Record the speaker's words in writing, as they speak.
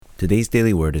Today's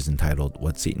daily word is entitled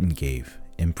What Satan Gave,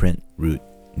 Imprint, Root,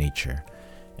 Nature.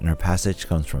 And our passage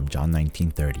comes from John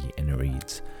 19:30, and it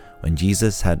reads, When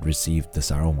Jesus had received the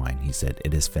sour wine, he said,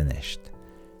 It is finished.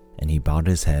 And he bowed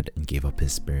his head and gave up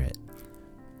his spirit.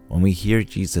 When we hear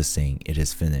Jesus saying, It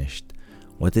is finished,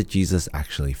 what did Jesus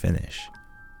actually finish?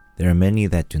 There are many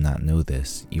that do not know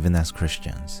this, even as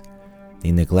Christians.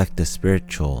 They neglect the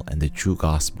spiritual and the true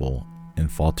gospel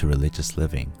and fall to religious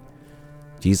living.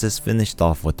 Jesus finished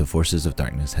off what the forces of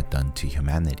darkness had done to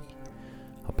humanity.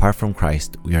 Apart from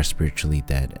Christ, we are spiritually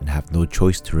dead and have no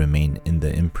choice to remain in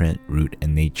the imprint, root,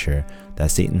 and nature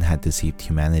that Satan had deceived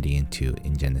humanity into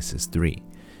in Genesis 3.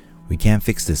 We can't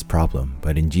fix this problem,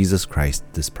 but in Jesus Christ,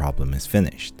 this problem is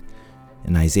finished.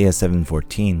 In Isaiah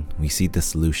 7:14, we see the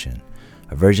solution.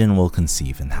 A virgin will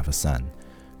conceive and have a son,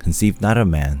 conceived not of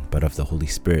man, but of the Holy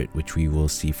Spirit, which we will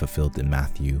see fulfilled in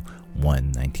Matthew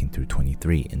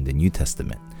 1:19-23 in the New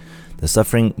Testament. The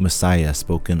suffering Messiah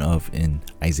spoken of in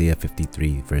Isaiah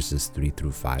 53 verses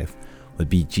 3-5 would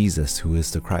be Jesus, who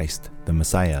is the Christ, the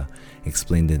Messiah,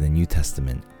 explained in the New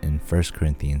Testament in 1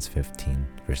 Corinthians 15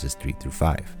 verses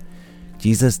 3-5.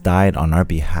 Jesus died on our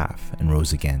behalf and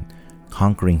rose again,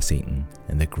 conquering Satan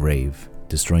and the grave,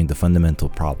 destroying the fundamental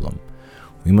problem.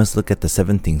 We must look at the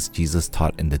 7 things Jesus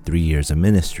taught in the 3 years of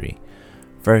ministry.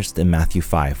 First, in Matthew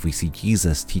 5, we see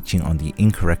Jesus teaching on the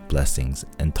incorrect blessings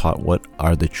and taught what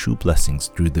are the true blessings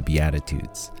through the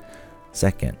Beatitudes.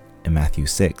 Second, in Matthew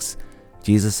 6,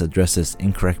 Jesus addresses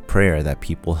incorrect prayer that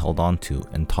people held on to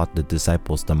and taught the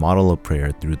disciples the model of prayer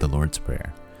through the Lord's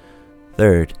Prayer.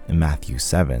 Third, in Matthew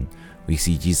 7, we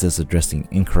see Jesus addressing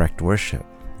incorrect worship,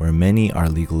 where many are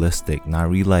legalistic, not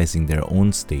realizing their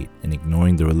own state and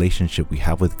ignoring the relationship we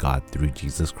have with God through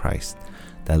Jesus Christ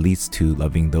that leads to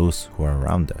loving those who are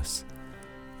around us.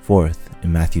 Fourth,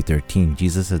 in Matthew 13,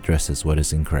 Jesus addresses what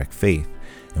is incorrect faith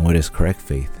and what is correct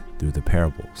faith through the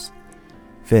parables.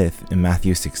 Fifth, in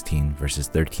Matthew 16, verses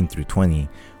 13-20,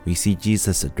 we see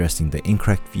Jesus addressing the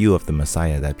incorrect view of the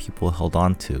Messiah that people held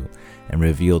on to and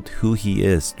revealed who he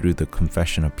is through the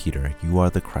confession of Peter, You are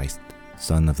the Christ,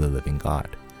 Son of the living God.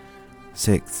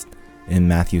 Sixth, in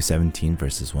Matthew 17,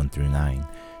 verses 1-9,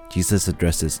 Jesus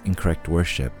addresses incorrect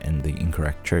worship and the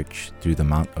incorrect church through the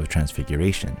Mount of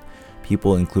Transfiguration.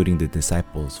 People, including the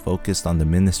disciples, focused on the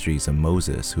ministries of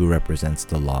Moses, who represents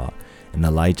the law, and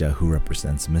Elijah, who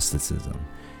represents mysticism.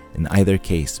 In either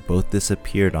case, both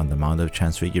disappeared on the Mount of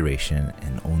Transfiguration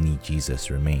and only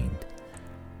Jesus remained.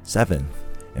 Seventh,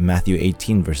 in Matthew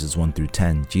 18, verses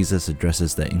 1-10, Jesus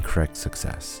addresses the incorrect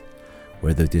success,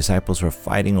 where the disciples were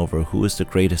fighting over who is the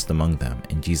greatest among them,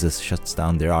 and Jesus shuts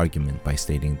down their argument by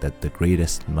stating that the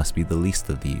greatest must be the least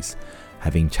of these,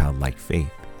 having childlike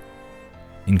faith.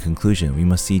 In conclusion, we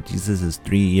must see Jesus'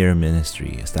 3-year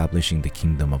ministry establishing the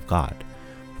kingdom of God.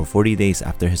 For 40 days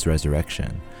after his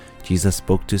resurrection, Jesus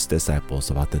spoke to his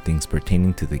disciples about the things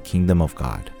pertaining to the kingdom of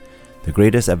God. The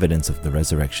greatest evidence of the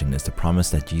resurrection is the promise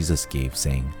that Jesus gave,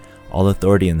 saying, All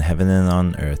authority in heaven and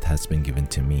on earth has been given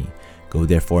to me. Go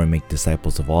therefore and make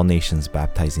disciples of all nations,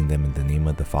 baptizing them in the name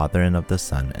of the Father and of the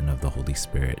Son and of the Holy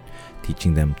Spirit,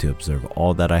 teaching them to observe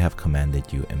all that I have commanded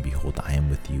you, and behold, I am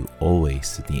with you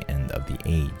always to the end of the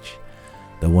age.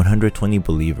 The 120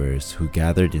 believers who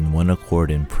gathered in one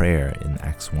accord in prayer in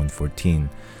Acts 1:14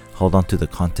 held on to the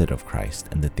content of Christ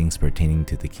and the things pertaining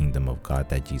to the kingdom of God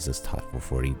that Jesus taught for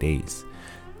 40 days.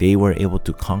 They were able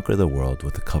to conquer the world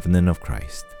with the covenant of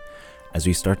Christ. As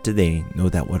we start today, know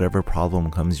that whatever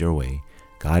problem comes your way,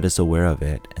 God is aware of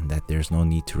it and that there's no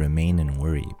need to remain and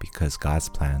worry because God's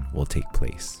plan will take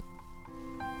place.